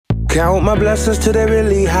Count my blessings till they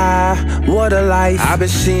really high. What a life I've been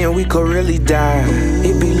seeing, we could really die.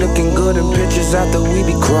 It be looking good in pictures after we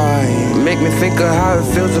be crying. Make me think of how it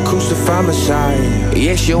feels to crucify Messiah.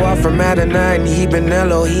 Yeshua from Adonai, and he been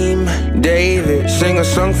Elohim. David, sing a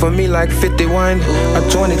song for me like 51. A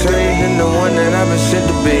 23 and the one that I've been sent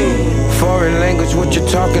to be. Foreign language, what you're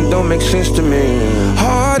talking don't make sense to me.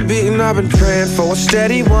 Heart beating, I've been praying for a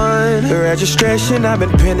steady one. The registration, I've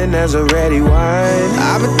been pinning as a ready wine.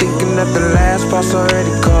 I've been thinking that the last boss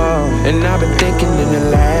already called, and I've been thinking in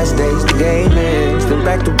the last days the game ends. Then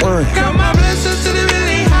back to one. Count my blessings to the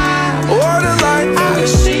really high. What a life I've been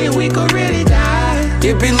seeing, we could really die.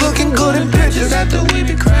 It be looking good in pictures after we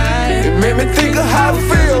be crying. It made me think of how it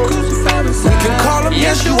feels. We can call him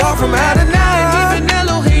Yeshua from Adonai.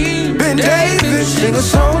 Ben David, sing a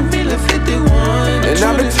song, feeling 51. And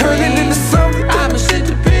I've been turning into something I've been sent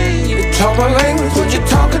to be. You talk my language, what you're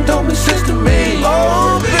talking don't make sense to me.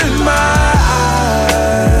 Open my eyes.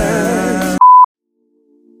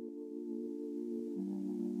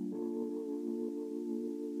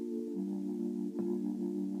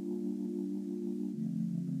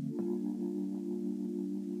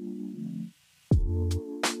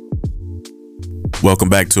 Welcome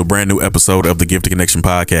back to a brand new episode of the Gifted Connection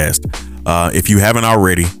podcast. If you haven't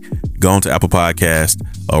already, go on to Apple Podcast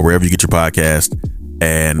or wherever you get your podcast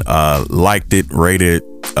and liked it, rated,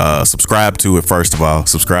 subscribe to it. First of all,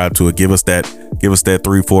 subscribe to it. Give us that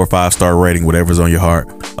 3, 4, 5 star rating, whatever's on your heart.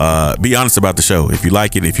 Be honest about the show. If you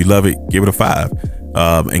like it, if you love it, give it a 5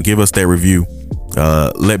 and give us that review.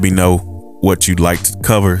 Let me know what you'd like to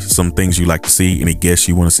cover, some things you'd like to see, any guests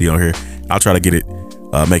you want to see on here. I'll try to get it,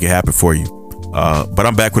 make it happen for you. But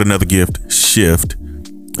I'm back with another gift shift.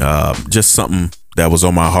 Just something that was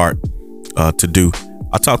on my heart to do.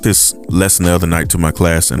 I taught this lesson the other night to my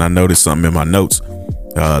class, and I noticed something in my notes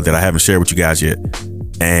that I haven't shared with you guys yet.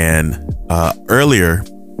 And earlier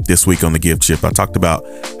this week on the gift shift, I talked about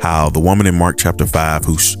how the woman in Mark chapter 5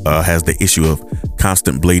 who has the issue of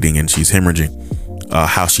constant bleeding and she's hemorrhaging,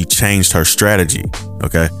 how she changed her strategy.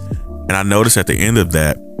 Okay. And I noticed at the end of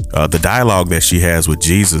that, the dialogue that she has with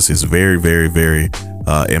Jesus is very, very, very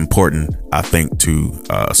important, I think, to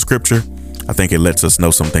scripture. I think it lets us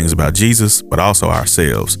know some things about Jesus, but also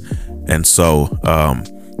ourselves. And so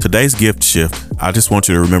today's gift shift, I just want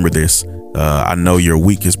you to remember this. I know your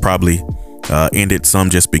week is probably ended, some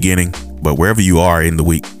just beginning, but wherever you are in the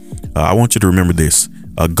week, I want you to remember this.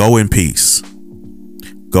 Go in peace.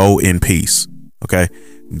 Go in peace. OK,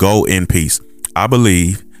 go in peace. I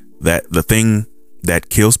believe that the thing that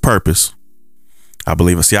kills purpose, I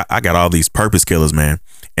believe, see, I got all these purpose killers, man,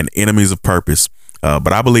 and enemies of purpose.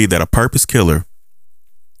 But I believe that a purpose killer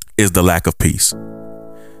is the lack of peace.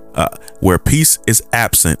 Where peace is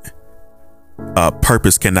absent,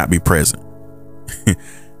 purpose cannot be present.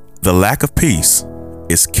 The lack of peace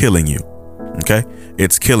is killing you. Okay,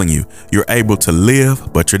 it's killing you. You're able to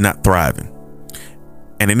live, but you're not thriving.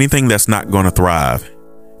 And anything that's not going to thrive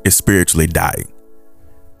is spiritually dying.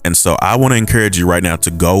 And so I want to encourage you right now to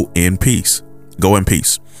go in peace. Go in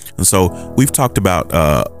peace. And so we've talked about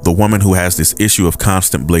the woman who has this issue of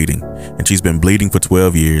constant bleeding, and she's been bleeding for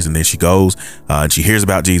 12 years. And then she goes and she hears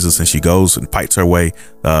about Jesus, and she goes and fights her way.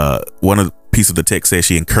 One of the piece of the text says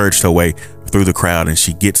she encouraged her way through the crowd, and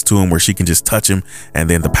she gets to him where she can just touch him. And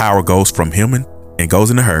then the power goes from him and goes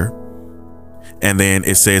into her. And then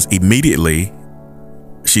it says immediately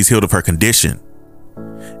she's healed of her condition.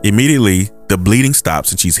 Immediately the bleeding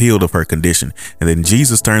stops and she's healed of her condition. And then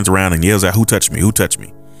Jesus turns around and yells out, "Who touched me? Who touched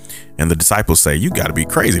me?" And the disciples say, "You got to be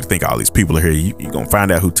crazy to think all these people are here. You're going to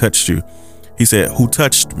find out who touched you." He said, "Who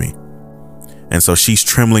touched me?" And so she's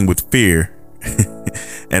trembling with fear.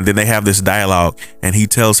 And then they have this dialogue, and he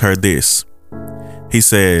tells her this. He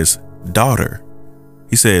says, "Daughter,"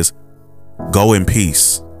 he says, "go in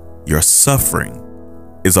peace. Your suffering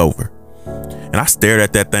is over." And I stared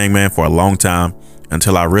at that thing, man, for a long time,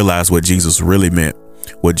 until I realized what Jesus really meant.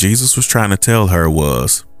 What Jesus was trying to tell her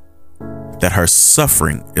was that her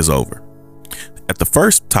suffering is over. At the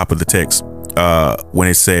first top of the text, when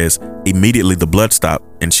it says immediately the blood stopped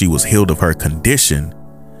and she was healed of her condition,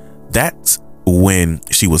 that's when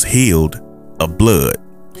she was healed of blood,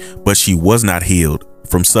 but she was not healed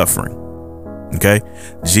from suffering. Okay.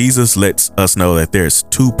 Jesus lets us know that there's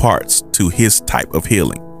two parts to his type of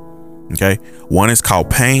healing. Okay. One is called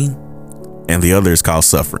pain and the other is called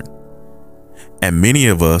suffering. And many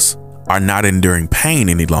of us are not enduring pain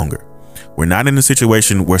any longer. We're not in a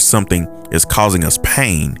situation where something is causing us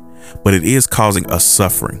pain, but it is causing us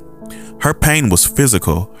suffering. Her pain was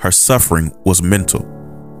physical. Her suffering was mental.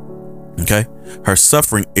 Okay. Her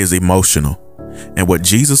suffering is emotional. And what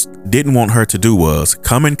Jesus didn't want her to do was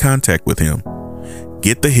come in contact with him,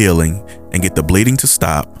 get the healing and get the bleeding to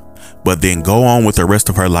stop, but then go on with the rest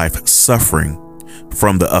of her life suffering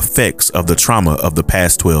from the effects of the trauma of the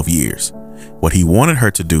past 12 years. What he wanted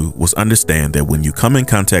her to do was understand that when you come in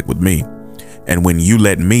contact with me and when you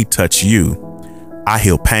let me touch you, I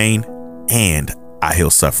heal pain and I heal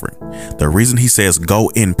suffering. The reason he says go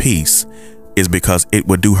in peace is because it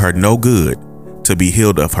would do her no good to be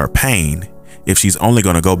healed of her pain if she's only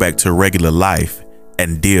going to go back to regular life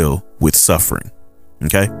and deal with suffering.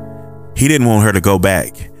 Okay. He didn't want her to go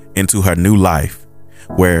back into her new life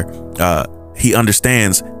where he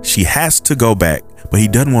understands she has to go back, but he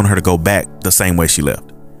doesn't want her to go back the same way she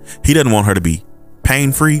left. He doesn't want her to be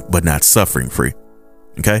pain free, but not suffering free.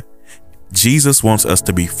 Okay. Jesus wants us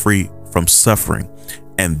to be free from suffering.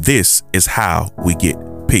 And this is how we get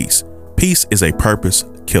peace. Peace is a purpose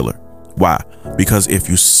killer. Why? Because if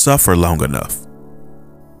you suffer long enough,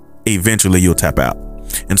 eventually you'll tap out.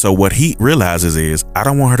 And so what he realizes is, I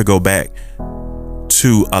don't want her to go back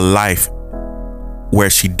to a life where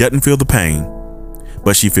she doesn't feel the pain,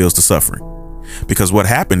 but she feels the suffering. Because what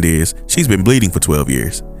happened is she's been bleeding for 12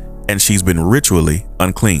 years and she's been ritually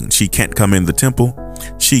unclean. She can't come in the temple.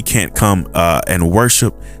 She can't come and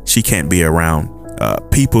worship. She can't be around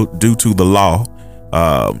people due to the law.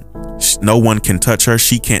 No one can touch her.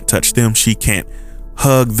 She can't touch them. She can't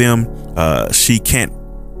hug them. She can't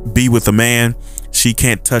be with a man. She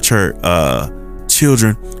can't touch her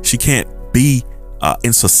children. She can't be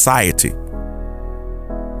in society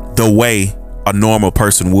the way a normal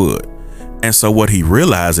person would. And so what he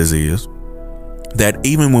realizes is that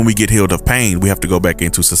even when we get healed of pain, we have to go back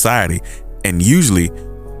into society. And usually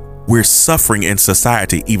we're suffering in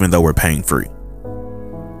society, even though we're pain free.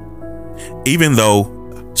 Even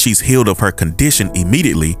though she's healed of her condition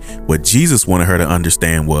immediately, what Jesus wanted her to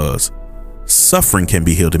understand was suffering can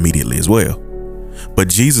be healed immediately as well. But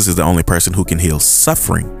Jesus is the only person who can heal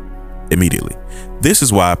suffering immediately. This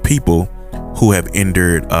is why people who have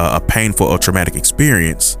endured a painful or traumatic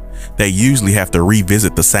experience, they usually have to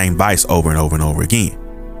revisit the same vice over and over and over again.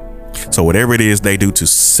 So whatever it is they do to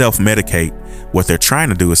self-medicate, what they're trying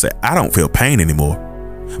to do is say, I don't feel pain anymore,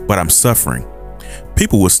 but I'm suffering.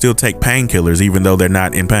 People will still take painkillers even though they're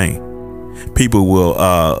not in pain. People will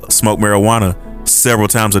smoke marijuana several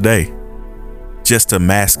times a day just to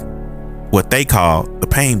mask what they call the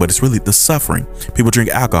pain, but it's really the suffering. People drink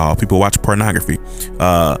alcohol. People watch pornography.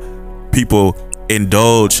 People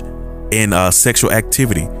indulge in sexual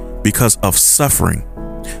activity because of suffering.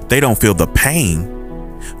 They don't feel the pain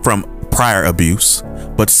from prior abuse,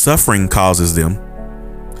 but suffering causes them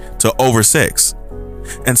to oversex.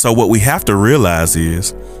 And so what we have to realize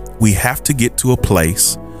is we have to get to a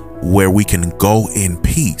place where we can go in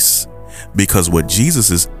peace, because what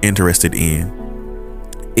Jesus is interested in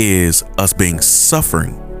is us being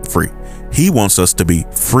suffering free. He wants us to be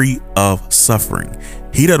free of suffering.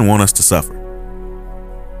 He doesn't want us to suffer.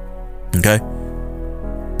 Okay?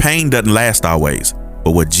 Pain doesn't last always.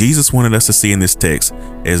 But what Jesus wanted us to see in this text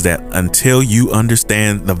is that until you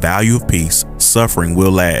understand the value of peace, suffering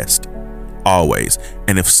will last always.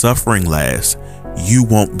 And if suffering lasts, you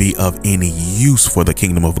won't be of any use for the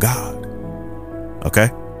kingdom of God. Okay?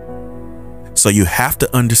 So you have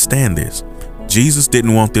to understand this. Jesus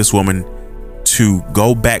didn't want this woman to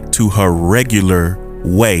go back to her regular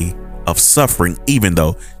way of suffering, even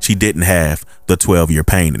though she didn't have the 12-year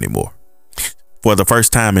pain anymore. For the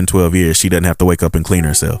first time in 12 years, she doesn't have to wake up and clean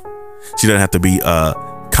herself. She doesn't have to be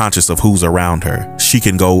conscious of who's around her. She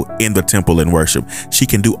can go in the temple and worship. She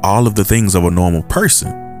can do all of the things of a normal person.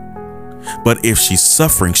 But if she's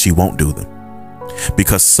suffering, she won't do them,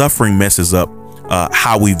 because suffering messes up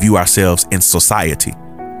how we view ourselves in society.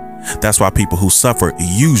 That's why people who suffer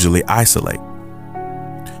usually isolate.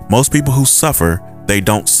 Most people who suffer, they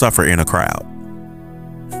don't suffer in a crowd.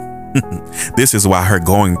 This is why her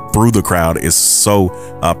going through the crowd is so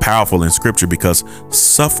powerful in scripture, because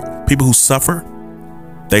people who suffer,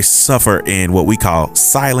 they suffer in what we call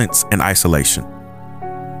silence and isolation,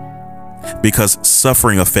 because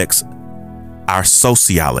suffering affects our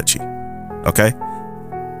sociology. Okay?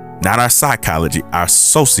 Not our psychology, our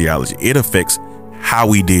sociology. It affects how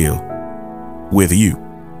we deal with you.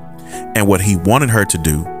 And what he wanted her to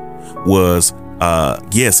do was,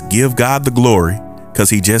 yes, give God the glory, because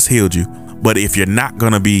he just healed you. But if you're not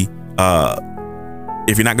going to be a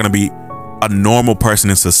normal person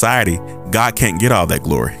in society, God can't get all that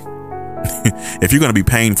glory. If you're going to be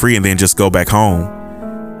pain free and then just go back home,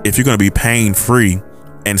 if you're going to be pain free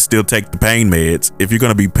and still take the pain meds, if you're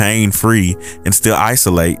going to be pain free and still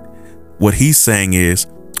isolate, what he's saying is,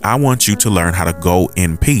 I want you to learn how to go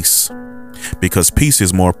in peace. because peace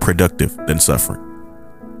is more productive than suffering.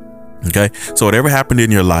 Okay. So whatever happened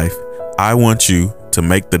in your life, I want you to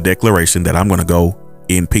make the declaration that I'm going to go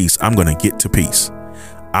in peace. I'm going to get to peace.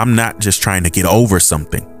 I'm not just trying to get over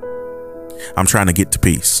something. I'm trying to get to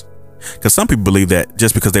peace. Because some people believe that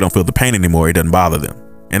just because they don't feel the pain anymore, it doesn't bother them.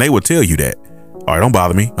 And they will tell you that, all right, don't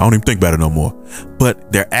bother me. I don't even think about it no more.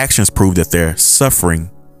 But their actions prove that they're suffering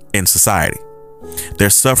in society. They're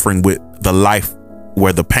suffering with the life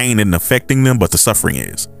where the pain isn't affecting them, but the suffering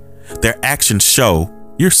is. Their actions show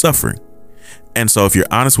you're suffering. And so if you're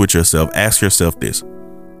honest with yourself, ask yourself this: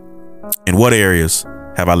 in what areas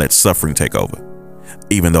have I let suffering take over?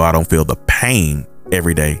 Even though I don't feel the pain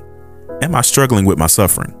every day, am I struggling with my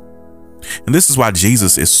suffering? And this is why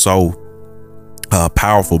Jesus is so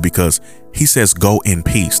powerful, because he says, go in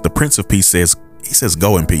peace. The Prince of Peace says,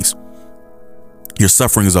 go in peace. Your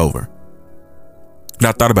suffering is over. Now,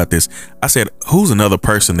 I thought about this. I said, who's another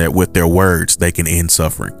person that with their words, they can end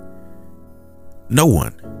suffering? No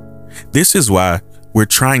one. This is why we're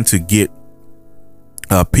trying to get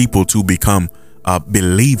people to become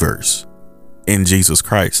believers in Jesus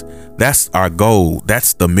Christ. That's our goal.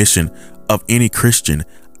 That's the mission of any Christian.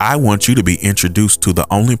 I want you to be introduced to the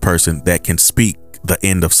only person that can speak the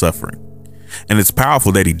end of suffering. And it's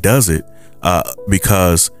powerful that he does it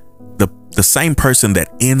because the same person that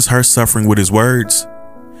ends her suffering with his words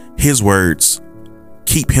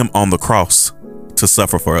keep him on the cross to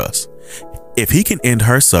suffer for us. If he can end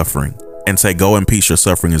her suffering and say, go in peace, your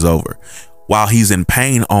suffering is over, while he's in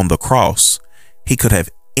pain on the cross, he could have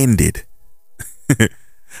ended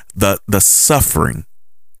the suffering,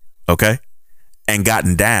 okay, and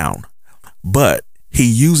gotten down. But he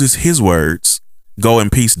uses his words, go in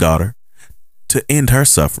peace, daughter, to end her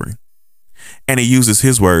suffering. And he uses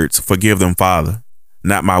his words, forgive them, Father,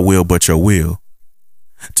 not my will, but your will,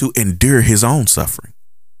 to endure his own suffering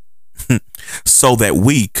so that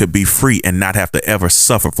we could be free and not have to ever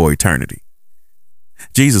suffer for eternity.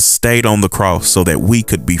 Jesus stayed on the cross so that we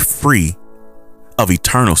could be free of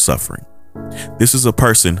eternal suffering. This is a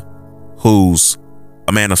person who's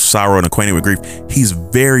a man of sorrow and acquainted with grief. He's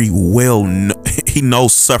very well, he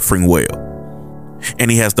knows suffering well, and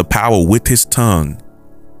he has the power with his tongue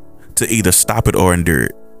to either stop it or endure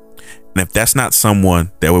it. And if that's not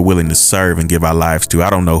someone that we're willing to serve and give our lives to, I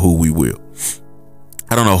don't know who we will.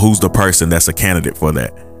 I don't know who's the person that's a candidate for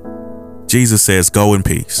that. Jesus says, go in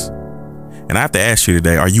peace. And I have to ask you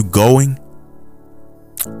today, are you going,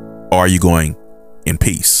 or are you going in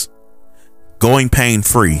peace? Going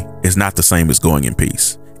pain-free is not the same as going in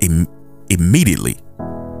peace. Immediately,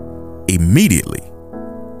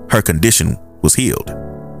 her condition was healed,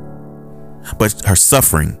 but her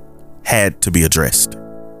suffering had to be addressed.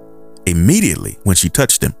 Immediately when she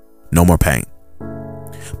touched him, no more pain.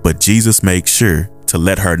 But Jesus made sure to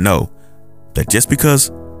let her know that just because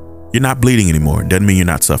you're not bleeding anymore doesn't mean you're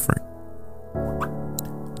not suffering.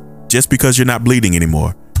 Just because you're not bleeding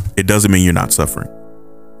anymore, it doesn't mean you're not suffering.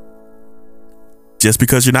 Just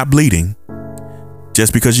because you're not bleeding,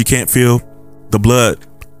 just because you can't feel the blood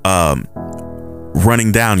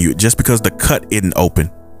running down you, just because the cut isn't open,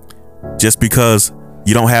 just because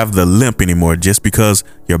you don't have the limp anymore, just because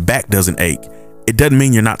your back doesn't ache, it doesn't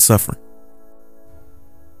mean you're not suffering.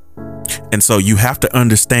 And so you have to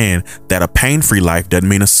understand that a pain-free life doesn't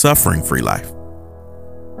mean a suffering-free life.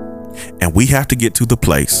 And we have to get to the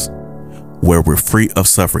place where we're free of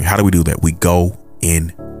suffering. How do we do that? We go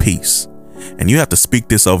in peace. And you have to speak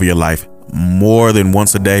this over your life more than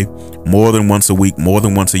once a day, more than once a week, more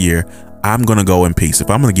than once a year. I'm going to go in peace. If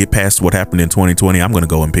I'm going to get past what happened in 2020, I'm going to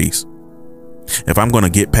go in peace. If I'm going to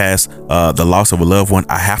get past the loss of a loved one,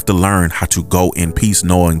 I have to learn how to go in peace,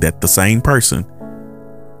 knowing that the same person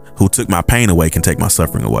who took my pain away can take my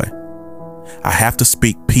suffering away. I have to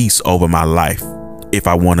speak peace over my life if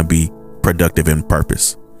I want to be productive in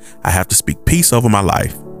purpose. I have to speak peace over my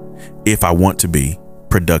life if I want to be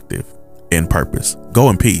productive in purpose. Go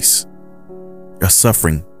in peace. Your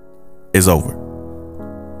suffering is over.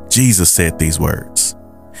 Jesus said these words.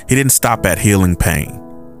 He didn't stop at healing pain.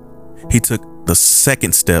 He took the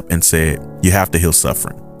second step and said, you have to heal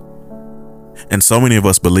suffering. And so many of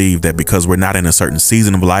us believe that because we're not in a certain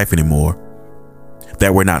season of life anymore,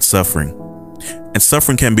 that we're not suffering. And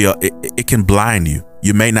suffering can be, it can blind you.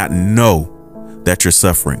 You may not know that you're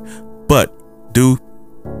suffering, but do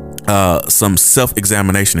some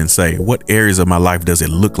self-examination and say, what areas of my life does it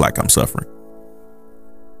look like I'm suffering?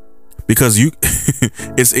 Because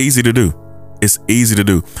it's easy to do. It's easy to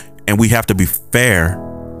do. And we have to be fair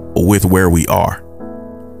with where we are.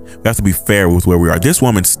 We have to be fair with where we are. This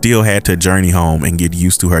woman still had to journey home and get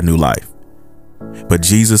used to her new life. But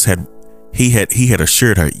Jesus He had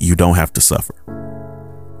assured her, you don't have to suffer.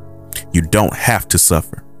 You don't have to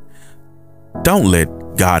suffer. Don't let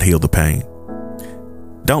God heal the pain.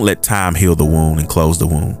 Don't let time heal the wound and close the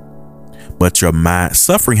wound. But your mind,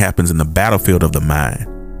 suffering happens in the battlefield of the mind.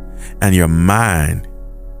 And your mind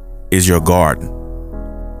is your garden.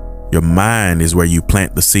 Your mind is where you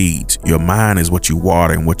plant the seeds. Your mind is what you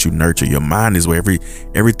water and what you nurture. Your mind is where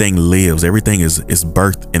everything lives. Everything is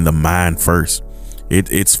birthed in the mind first.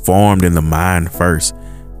 It's formed in the mind first.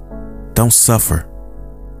 Don't suffer.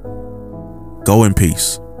 Go in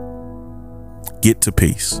peace. Get to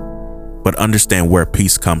peace. But understand where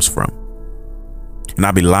peace comes from. And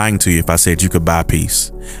I'd be lying to you if I said you could buy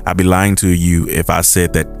peace. I'd be lying to you if I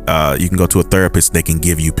said that you can go to a therapist, they can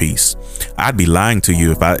give you peace. I'd be lying to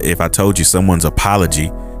you if I told you someone's apology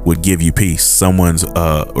would give you peace. Someone's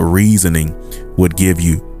reasoning would give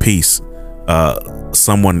you peace.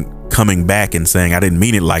 Someone coming back and saying, I didn't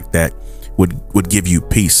mean it like that, would give you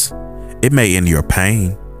peace. It may end your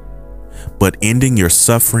pain, but ending your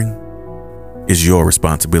suffering is your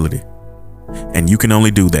responsibility. And you can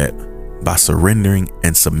only do that by surrendering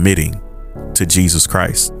and submitting to Jesus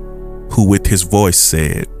Christ, who with his voice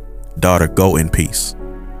said, daughter, go in peace.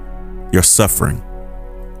 Your suffering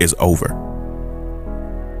is over.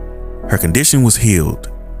 Her condition was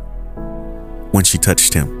healed when she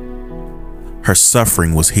touched him. Her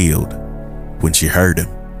suffering was healed when she heard him.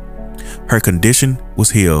 Her condition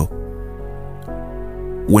was healed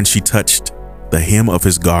when she touched the hem of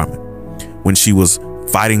his garment, when she was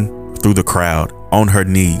fighting through the crowd on her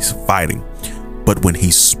knees fighting. But when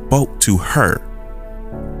he spoke to her,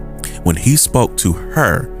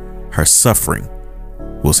 her suffering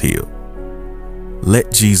was healed.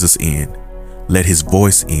 Let Jesus in. Let his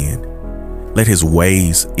voice in. Let his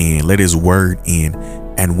ways in. Let his word in.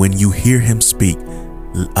 And when you hear him speak,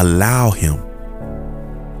 allow him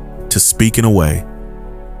to speak in a way,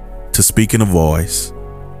 to speak in a voice,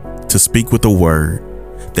 to speak with a word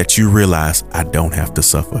that you realize, I don't have to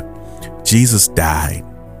suffer. Jesus died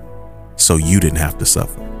so you didn't have to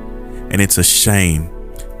suffer. And it's a shame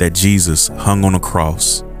that Jesus hung on a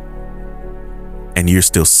cross and you're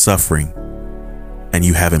still suffering and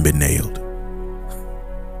you haven't been nailed.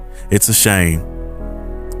 It's a shame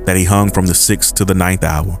that he hung from the 6th to the 9th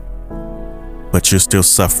hour, but you're still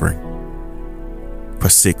suffering for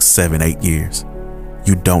 6, 7, 8 years.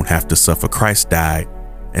 You don't have to suffer. Christ died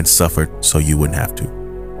and suffered so you wouldn't have to.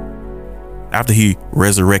 After he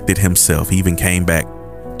resurrected himself, he even came back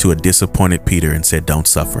to a disappointed Peter and said, don't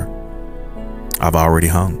suffer. I've already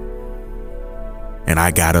hung and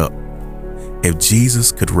I got up. If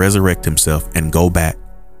Jesus could resurrect himself and go back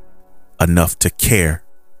enough to care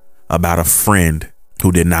about a friend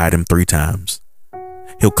who denied him 3 times,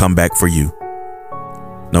 he'll come back for you.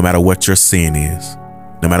 No matter what your sin is,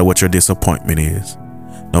 no matter what your disappointment is,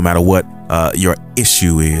 no matter what your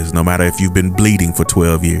issue is, no matter if you've been bleeding for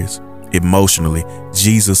 12 years, emotionally,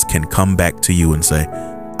 Jesus can come back to you and say,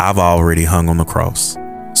 I've already hung on the cross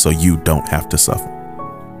so you don't have to suffer.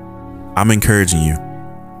 I'm encouraging you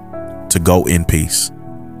to go in peace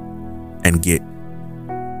and get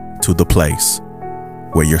to the place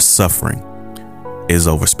where your suffering is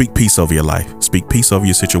over. Speak peace over your life. Speak peace over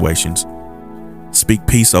your situations. Speak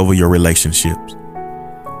peace over your relationships.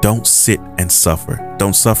 Don't sit and suffer.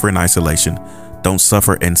 Don't suffer in isolation. Don't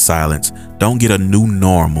suffer in silence. Don't get a new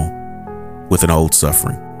normal with an old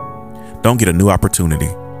suffering. Don't get a new opportunity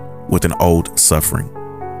with an old suffering.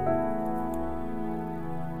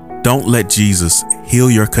 Don't let Jesus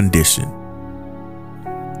heal your condition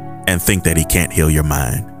and think that he can't heal your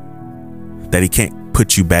mind, that he can't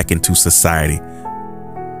put you back into society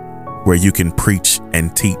where you can preach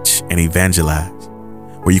and teach and evangelize,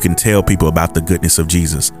 where you can tell people about the goodness of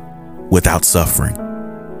Jesus without suffering.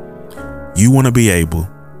 You want to be able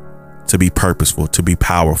to be purposeful, to be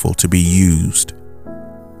powerful, to be used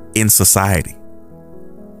in society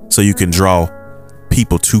so you can draw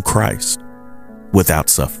people to Christ without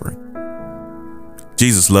suffering.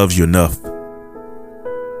 Jesus loves you enough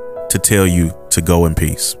to tell you to go in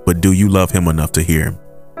peace, but do you love him enough to hear him?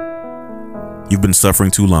 You've been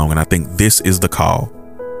suffering too long, and I think this is the call.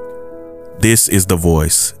 This is the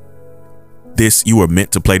voice. You were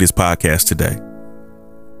meant to play this podcast today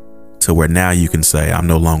to where now you can say, I'm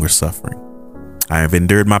no longer suffering. I have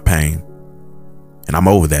endured my pain and I'm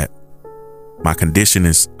over that. My condition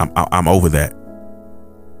is, I'm over that.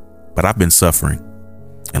 But I've been suffering,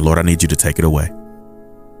 and Lord, I need you to take it away.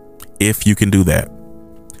 If you can do that,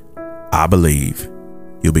 I believe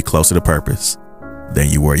you'll be closer to purpose than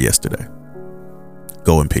you were yesterday.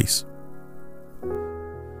 Go in peace.